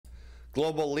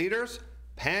Global leaders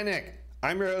panic.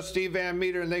 I'm your host, Steve Van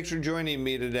Metre, and thanks for joining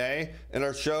me today. In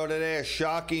our show today, a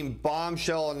shocking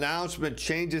bombshell announcement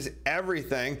changes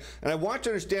everything. And I want to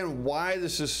understand why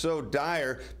this is so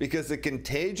dire, because the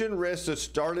contagion risk that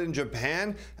started in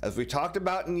Japan, as we talked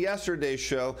about in yesterday's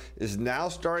show, is now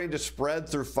starting to spread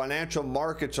through financial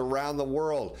markets around the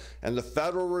world. And the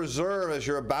Federal Reserve, as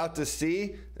you're about to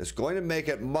see, is going to make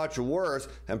it much worse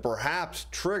and perhaps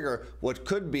trigger what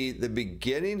could be the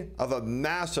beginning of a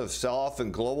massive sell-off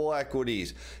in global equities.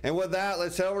 And with that,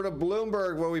 let's head over to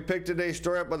Bloomberg, where we picked today's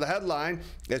story up with a headline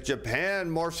that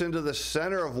Japan morphs into the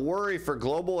center of worry for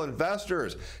global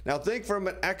investors. Now think from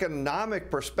an economic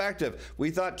perspective.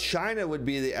 We thought China would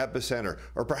be the epicenter,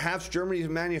 or perhaps Germany's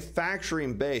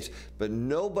manufacturing base, but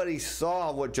nobody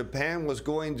saw what Japan was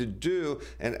going to do,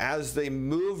 and as they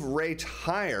move rates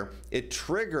higher, it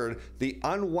triggered the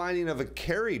unwinding of a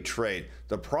carry trade.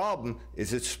 The problem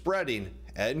is it's spreading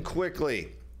and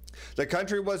quickly. The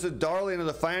country was a darling of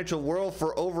the financial world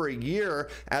for over a year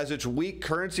as its weak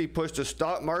currency pushed the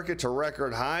stock market to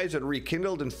record highs and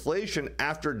rekindled inflation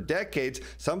after decades,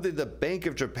 something the Bank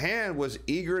of Japan was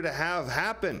eager to have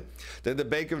happen. Then the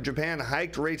Bank of Japan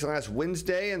hiked rates last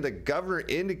Wednesday, and the governor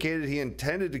indicated he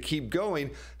intended to keep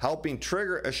going, helping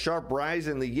trigger a sharp rise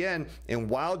in the yen and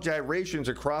wild gyrations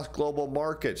across global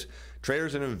markets.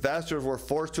 Traders and investors were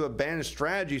forced to abandon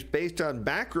strategies based on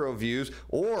macro views,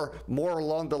 or more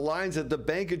along the lines that the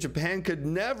Bank of Japan could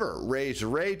never raise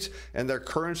rates and their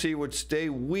currency would stay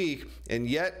weak. And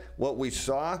yet what we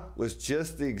saw was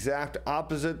just the exact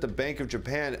opposite: the Bank of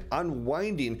Japan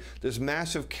unwinding this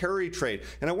massive carry trade.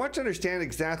 And I want to understand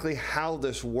exactly how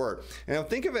this worked. And now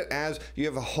think of it as you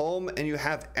have a home and you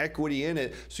have equity in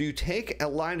it. So you take a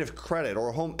line of credit or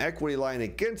a home equity line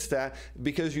against that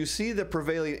because you see the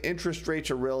prevailing interest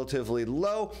rates are relatively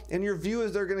low, and your view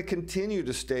is they're going to continue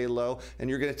to stay low, and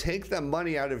you're going to take that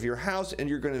money out of your house and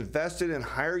you're going to invest it in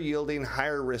higher yielding,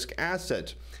 higher risk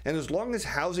assets. And as long as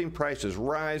housing prices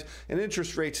rise and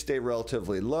interest rates stay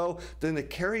relatively low, then the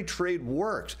carry trade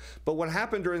works. But what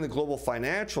happened during the global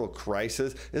financial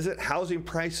crisis is that housing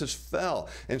prices fell.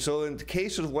 And so in the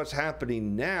case of what's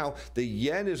happening now, the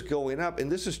yen is going up,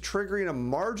 and this is triggering a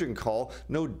margin call,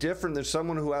 no different than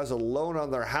someone who has a loan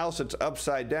on their house that's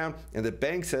upside down, and the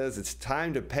bank says it's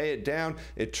time to pay it down.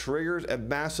 It triggers a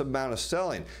massive amount of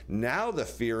selling. Now the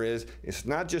fear is it's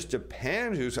not just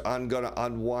Japan who's going to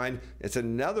unwind, it's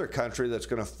another country that's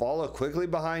going to follow quickly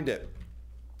behind it.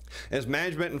 As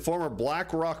management and former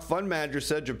BlackRock fund manager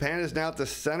said, Japan is now at the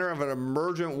center of an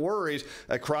emergent worries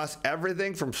across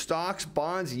everything from stocks,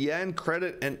 bonds, yen,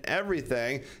 credit, and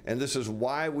everything. And this is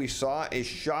why we saw a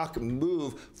shock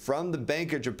move from the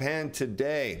Bank of Japan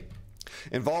today.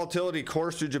 And volatility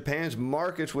coursed through Japan's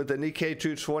markets, with the Nikkei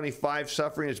 225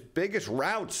 suffering its biggest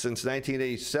rout since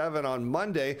 1987 on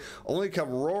Monday, only come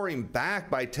roaring back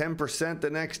by 10% the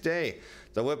next day.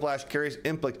 The whiplash carries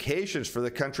implications for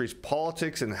the country's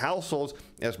politics and households,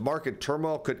 as market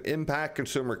turmoil could impact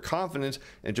consumer confidence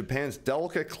and Japan's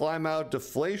delicate climb out of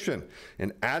deflation.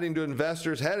 And adding to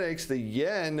investors' headaches, the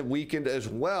yen weakened as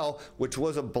well, which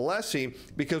was a blessing,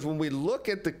 because when we look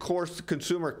at the course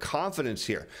consumer confidence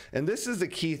here, and this is the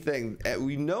key thing,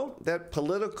 we note that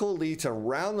political elites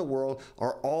around the world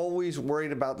are always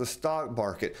worried about the stock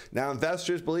market. Now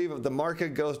investors believe if the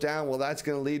market goes down, well, that's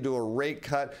going to lead to a rate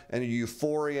cut and a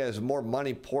euphoria as more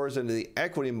money pours into the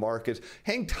equity markets.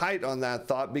 Hang tight on that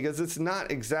thought, because it's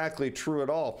not exactly true at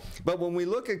all. But when we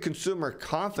look at consumer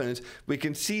confidence, we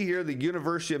can see here the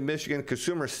University of Michigan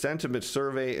Consumer Sentiment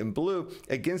Survey in blue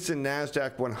against the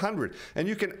NASDAQ 100. And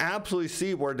you can absolutely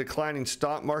see where declining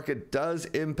stock market does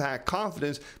impact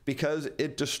confidence, because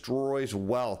it destroys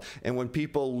wealth. And when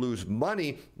people lose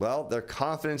money, well, their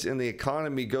confidence in the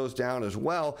economy goes down as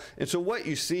well. And so what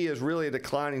you see is really a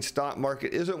declining stock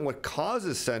market isn't what causes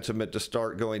sentiment to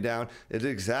start going down, it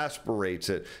exasperates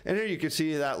it. And here you can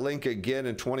see that link again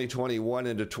in 2021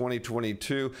 into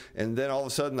 2022, and then all of a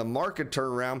sudden the market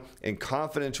turned around and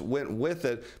confidence went with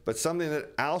it. But something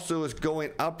that also is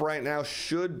going up right now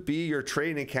should be your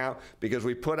trading account, because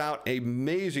we put out an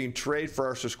amazing trade for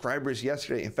our subscribers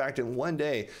yesterday. In fact, in one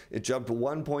day it jumped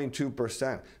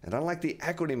 1.2%. And unlike the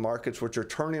equity markets, which are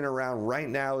turning around right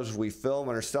now as we film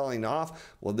and are selling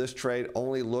off, well, this trade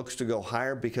only looks to go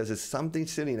higher because it's something something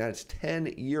sitting at its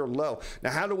 10-year low.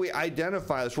 Now, how do we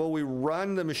identify this? Well, we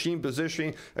run the machine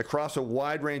positioning across a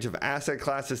wide range of asset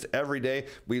classes every day.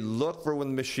 We look for when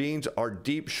the machines are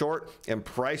deep short and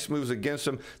price moves against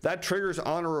them. That triggers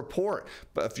on a report.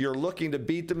 But if you're looking to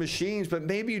beat the machines, but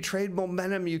maybe you trade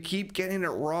momentum, you keep getting it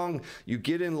wrong, you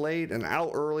get in late and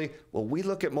out early, well, we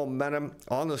look at momentum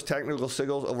on those technical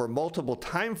signals over multiple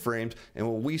time frames,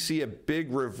 and when we see a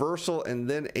big reversal and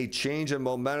then a change in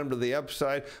momentum to the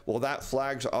upside, well, that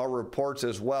flags our reports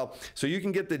as well. So you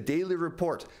can get the daily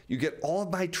reports, you get all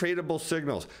of my tradable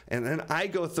signals, and then I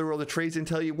go through all the trades and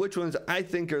tell you which ones I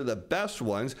think are the best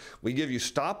ones. We give you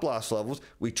stop loss levels,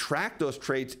 we track those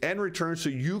trades and returns so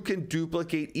you can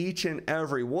duplicate each and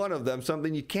every one of them,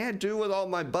 something you can't do with all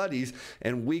my buddies,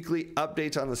 and weekly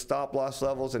updates on the stop loss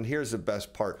levels. And here's the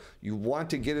best part: you want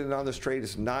to get in on this trade,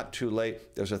 it's not too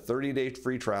late. There's a 30-day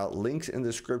free trial, links in the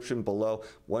description below.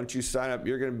 Once you sign up,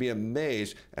 you're going to be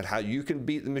amazed at how you can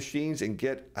beat the machines and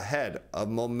get ahead of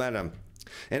momentum.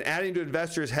 And adding to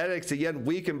investors' headaches, the yen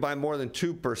weakened by more than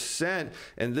 2%.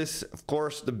 And this, of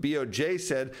course, the BOJ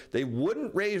said they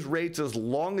wouldn't raise rates as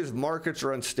long as markets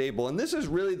are unstable. And this is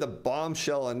really the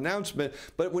bombshell announcement.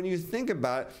 But when you think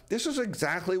about it, this is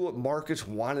exactly what markets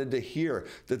wanted to hear,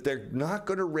 that they're not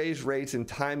going to raise rates in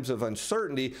times of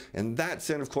uncertainty. And that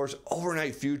sent, of course,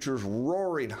 overnight futures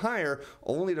roaring higher,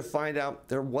 only to find out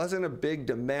there wasn't a big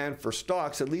demand for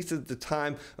stocks, at least at the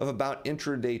time of about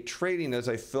intraday trading as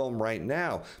I film right now.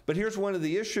 But here's one of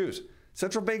the issues: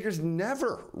 central bankers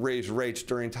never raise rates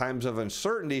during times of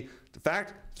uncertainty. In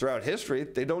fact, throughout history,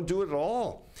 they don't do it at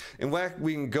all. In fact,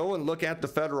 we can go and look at the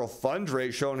federal funds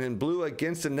rate shown in blue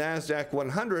against the NASDAQ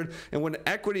 100, and when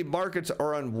equity markets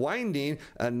are unwinding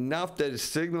enough that it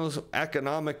signals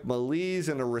economic malaise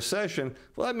and a recession,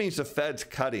 well, that means the Fed's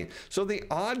cutting. So the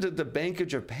odds that the Bank of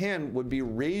Japan would be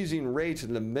raising rates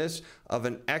in the midst of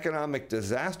an economic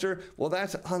disaster, well,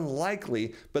 that's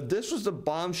unlikely. But this was the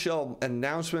bombshell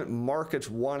announcement markets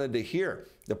wanted to hear.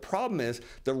 The problem is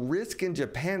the risk in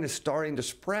Japan is starting to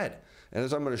spread. And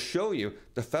as I'm going to show you,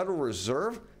 the Federal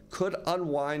Reserve could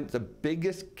unwind the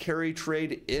biggest carry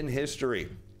trade in history.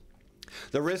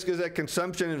 The risk is that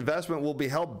consumption and investment will be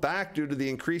held back due to the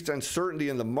increased uncertainty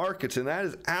in the markets, and that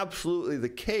is absolutely the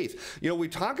case. You know, we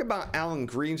talk about Alan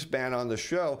Greenspan on the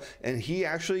show, and he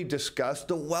actually discussed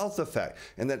the wealth effect,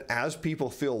 and that as people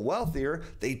feel wealthier,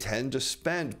 they tend to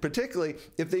spend, particularly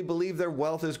if they believe their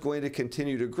wealth is going to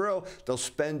continue to grow. They'll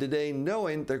spend today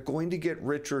knowing they're going to get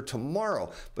richer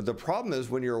tomorrow. But the problem is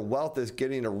when your wealth is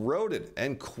getting eroded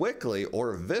and quickly,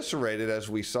 or eviscerated, as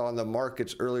we saw in the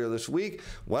markets earlier this week,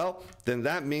 well, then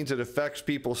that means it affects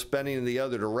people spending in the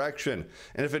other direction.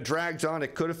 And if it drags on,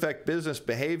 it could affect business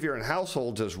behavior and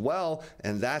households as well.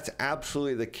 And that's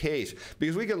absolutely the case,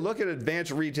 because we can look at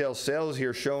advanced retail sales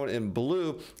here shown in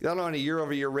blue, that on a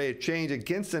year-over-year rate of change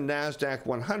against the NASDAQ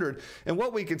 100. And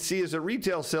what we can see is that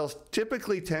retail sales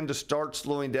typically tend to start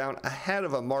slowing down ahead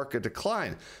of a market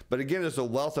decline. But again, as the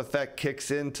wealth effect kicks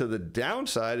into the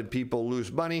downside and people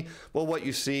lose money, well, what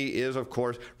you see is, of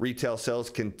course, retail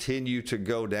sales continue to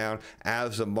go down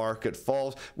as the market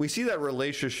falls. We see that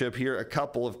relationship here a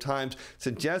couple of times,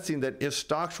 suggesting that if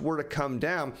stocks were to come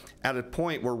down at a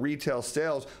point where retail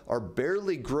sales are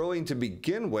barely growing to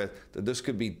begin with, that this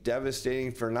could be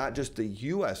devastating for not just the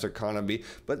U.S. economy,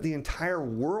 but the entire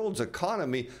world's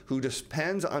economy, who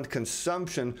depends on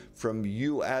consumption from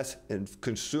U.S. and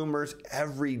consumers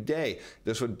every day.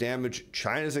 This would damage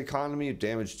China's economy,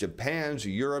 damage Japan's,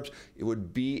 Europe's. It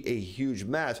would be a huge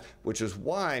mess, which is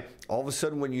why all of a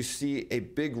sudden when you see a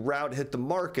big rout hit the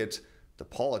markets, the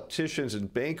politicians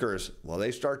and bankers, well,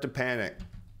 they start to panic.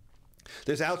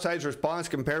 This outsized response,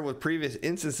 compared with previous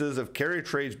instances of carry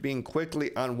trades being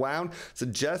quickly unwound,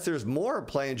 suggests there's more at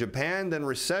play in Japan than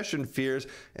recession fears,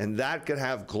 and that could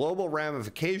have global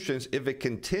ramifications if it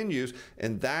continues.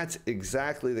 And that's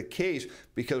exactly the case,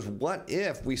 because what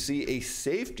if we see a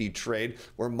safety trade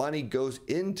where money goes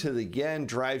into the yen,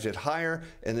 drives it higher,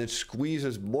 and then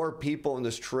squeezes more people in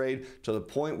this trade to the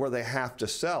point where they have to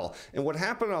sell? And what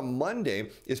happened on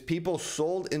Monday is people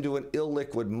sold into an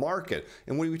illiquid market.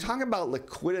 And when we talk about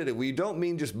liquidity, we don't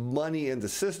mean just money in the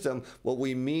system. What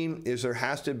we mean is there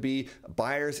has to be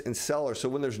buyers and sellers. So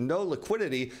when there's no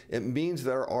liquidity, it means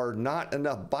there are not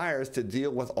enough buyers to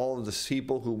deal with all of the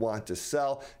people who want to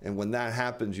sell. And when that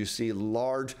happens, you see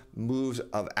large moves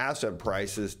of asset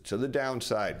prices to the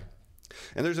downside.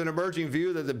 And there's an emerging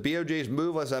view that the BOJ's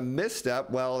move was a misstep.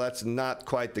 Well, that's not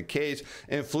quite the case.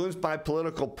 Influenced by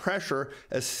political pressure,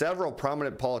 as several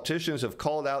prominent politicians have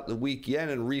called out the weak yen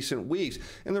in recent weeks.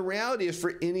 And the reality is,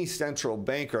 for any central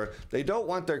banker, they don't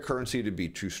want their currency to be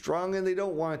too strong and they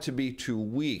don't want it to be too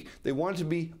weak. They want it to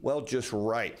be, well, just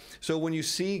right. So when you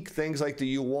see things like the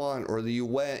yuan or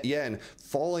the yen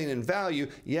falling in value,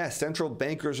 yes, central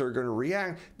bankers are going to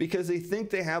react because they think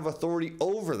they have authority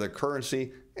over the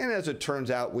currency. And as it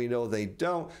turns out, we know they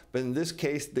don't. But in this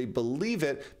case, they believe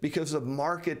it because the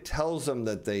market tells them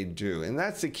that they do. And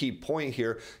that's the key point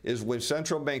here, is when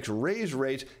central banks raise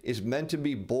rates, it's meant to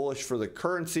be bullish for the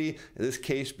currency. In this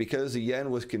case, because the yen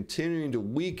was continuing to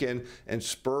weaken and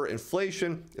spur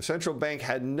inflation, the central bank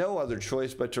had no other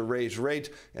choice but to raise rates.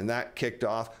 And that kicked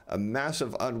off a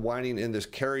massive unwinding in this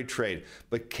carry trade.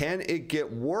 But can it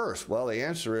get worse? Well, the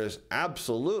answer is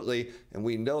absolutely. And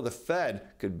we know the Fed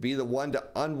could be the one to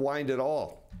unwind it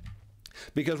all.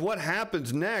 Because what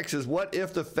happens next is, what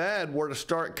if the Fed were to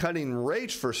start cutting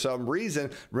rates for some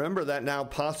reason? Remember that now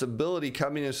possibility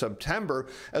coming in September.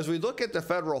 As we look at the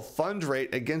federal funds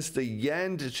rate against the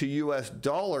yen to US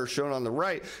dollar shown on the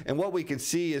right, and what we can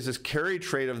see is this carry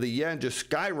trade of the yen just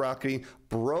skyrocketing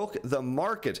broke the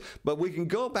market. But we can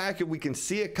go back and we can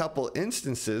see a couple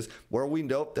instances where we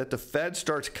note that the Fed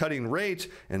starts cutting rates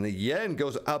and the yen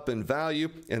goes up in value,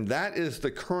 and that is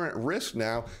the current risk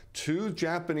now to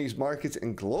Japanese markets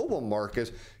and global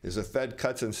markets. Is the Fed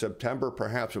cuts in September,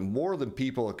 perhaps more than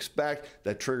people expect.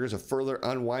 That triggers a further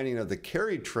unwinding of the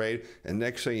carry trade, and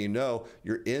next thing you know,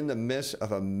 you're in the midst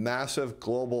of a massive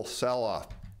global sell-off.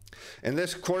 And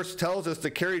this, of course, tells us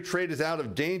the carry trade is out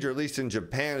of danger, at least in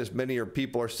Japan, as many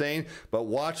people are saying. But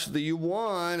watch the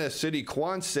yuan, as Citi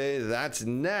Quants say, that's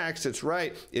next. It's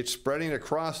right. It's spreading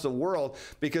across the world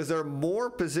because there are more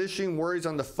positioning worries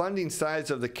on the funding sides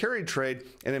of the carry trade,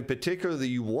 and in particular the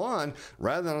yuan,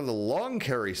 rather than on the long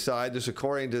carry side, this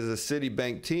according to the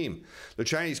Citibank team. The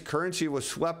Chinese currency was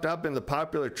swept up in the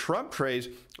popular Trump trades,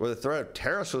 where the threat of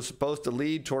tariffs was supposed to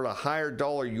lead toward a higher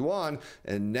dollar yuan,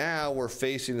 and now we're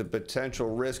facing the potential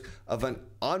risk of an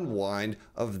unwind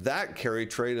of that carry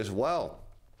trade as well.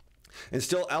 And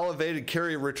still elevated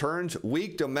carry returns,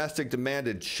 weak domestic demand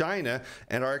in China,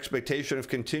 and our expectation of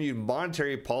continued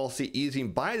monetary policy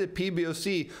easing by the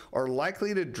PBOC are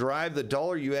likely to drive the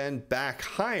dollar yuan back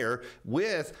higher,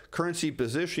 with currency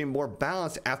positioning more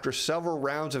balanced after several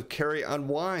rounds of carry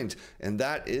unwinds. And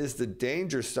that is the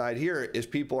danger side here, is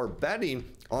people are betting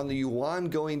on the yuan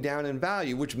going down in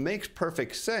value, which makes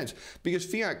perfect sense because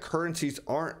fiat currencies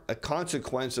aren't a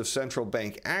consequence of central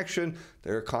bank action.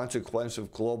 They're a consequence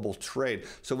of global trade.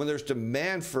 So when there's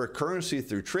demand for a currency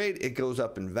through trade, it goes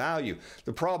up in value.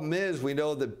 The problem is, we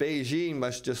know that Beijing,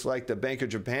 much just like the Bank of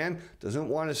Japan, doesn't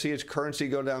want to see its currency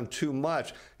go down too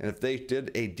much. And if they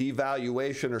did a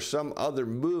devaluation or some other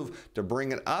move to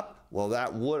bring it up, well,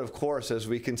 that would, of course, as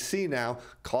we can see now,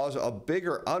 cause a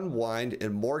bigger unwind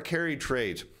and more carry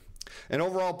trades. And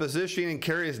overall positioning in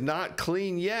carry is not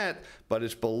clean yet, but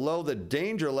it's below the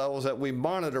danger levels that we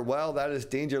monitor. Well, that is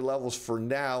danger levels for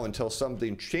now until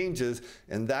something changes,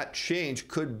 and that change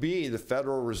could be the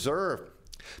Federal Reserve.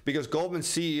 Because Goldman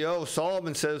CEO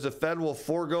Solomon says the Fed will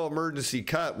forego emergency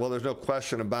cut. Well, there's no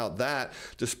question about that,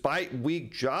 despite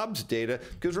weak jobs data.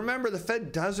 Because remember, the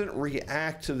Fed doesn't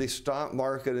react to the stock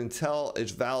market until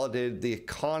it's validated the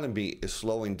economy is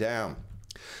slowing down.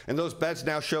 And those bets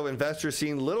now show investors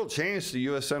seeing little change. The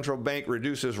U.S. Central Bank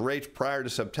reduces rates prior to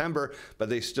September, but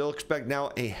they still expect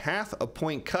now a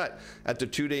half-a-point cut at the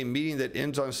two-day meeting that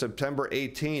ends on September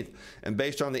 18th. And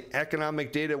based on the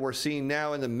economic data we're seeing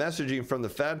now in the messaging from the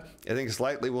Fed, I think it's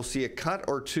likely we'll see a cut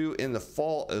or two in the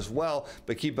fall as well.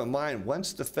 But keep in mind,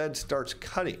 once the Fed starts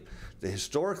cutting,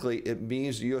 historically, it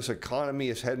means the U.S. economy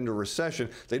is heading to recession.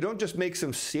 They don't just make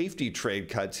some safety trade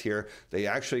cuts here. They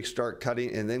actually start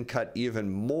cutting and then cut even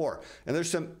more. And there's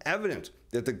some evidence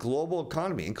that the global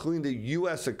economy, including the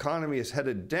U.S. economy, is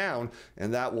headed down,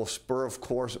 and that will spur, of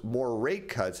course, more rate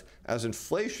cuts as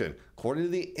inflation, according to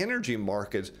the energy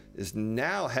markets, is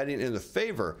now heading in the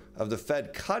favor of the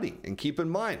Fed cutting. And keep in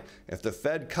mind, if the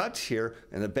Fed cuts here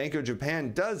and the Bank of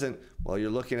Japan doesn't, well, you're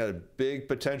looking at a big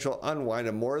potential unwind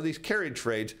of more of these carry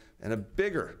trades and a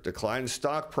bigger decline in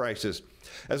stock prices.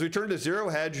 As we turn to Zero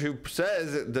Hedge, who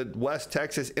says that West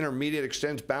Texas Intermediate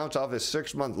extends bounce off his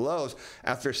 6-month lows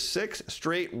after 6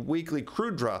 straight weekly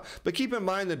crude draw. But keep in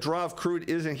mind, the draw of crude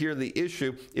isn't here the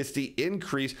issue. It's the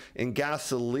increase in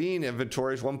gasoline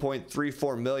inventories, 1.3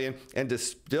 1.34 million, and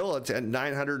distillates at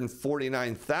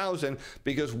 949,000,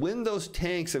 because when those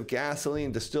tanks of gasoline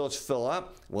and distillates fill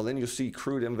up, well, then you'll see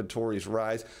crude inventories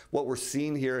rise. What we're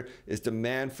seeing here is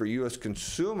demand for U.S.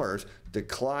 consumers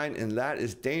decline, and that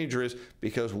is dangerous,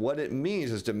 because what it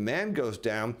means is demand goes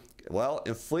down. Well,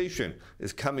 inflation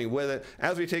is coming with it.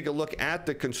 As we take a look at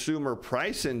the consumer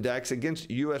price index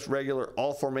against U.S. regular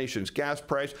all formations gas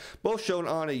price, both shown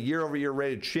on a year-over-year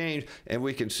rate of change, and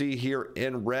we can see here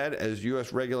in red as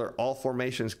U.S. regular all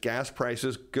formations gas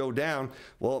prices go down.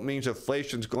 Well, it means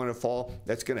inflation is going to fall.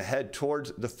 That's going to head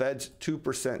towards the Fed's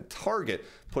 2% target,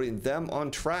 putting them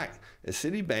on track, as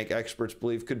Citibank experts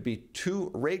believe could be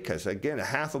 2 rate cuts. Again, a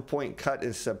half a point cut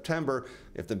in September.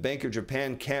 If the Bank of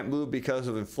Japan can't move because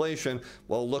of inflation,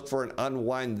 well, look for an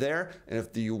unwind there. And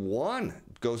if the yuan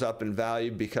goes up in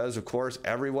value, because of course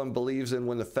everyone believes in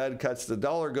when the Fed cuts, the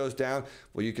dollar goes down,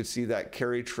 well, you could see that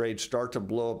carry trade start to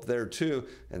blow up there too.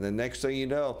 And the next thing you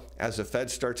know, as the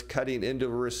Fed starts cutting into a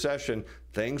recession,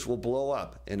 things will blow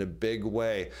up in a big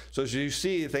way. So as you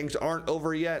see, things aren't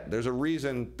over yet. There's a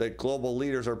reason that global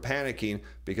leaders are panicking,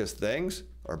 because things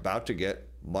are about to get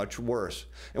much worse.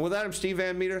 And with that, I'm Steve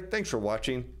Van Metre. Thanks for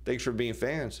watching. Thanks for being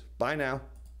fans. Bye now.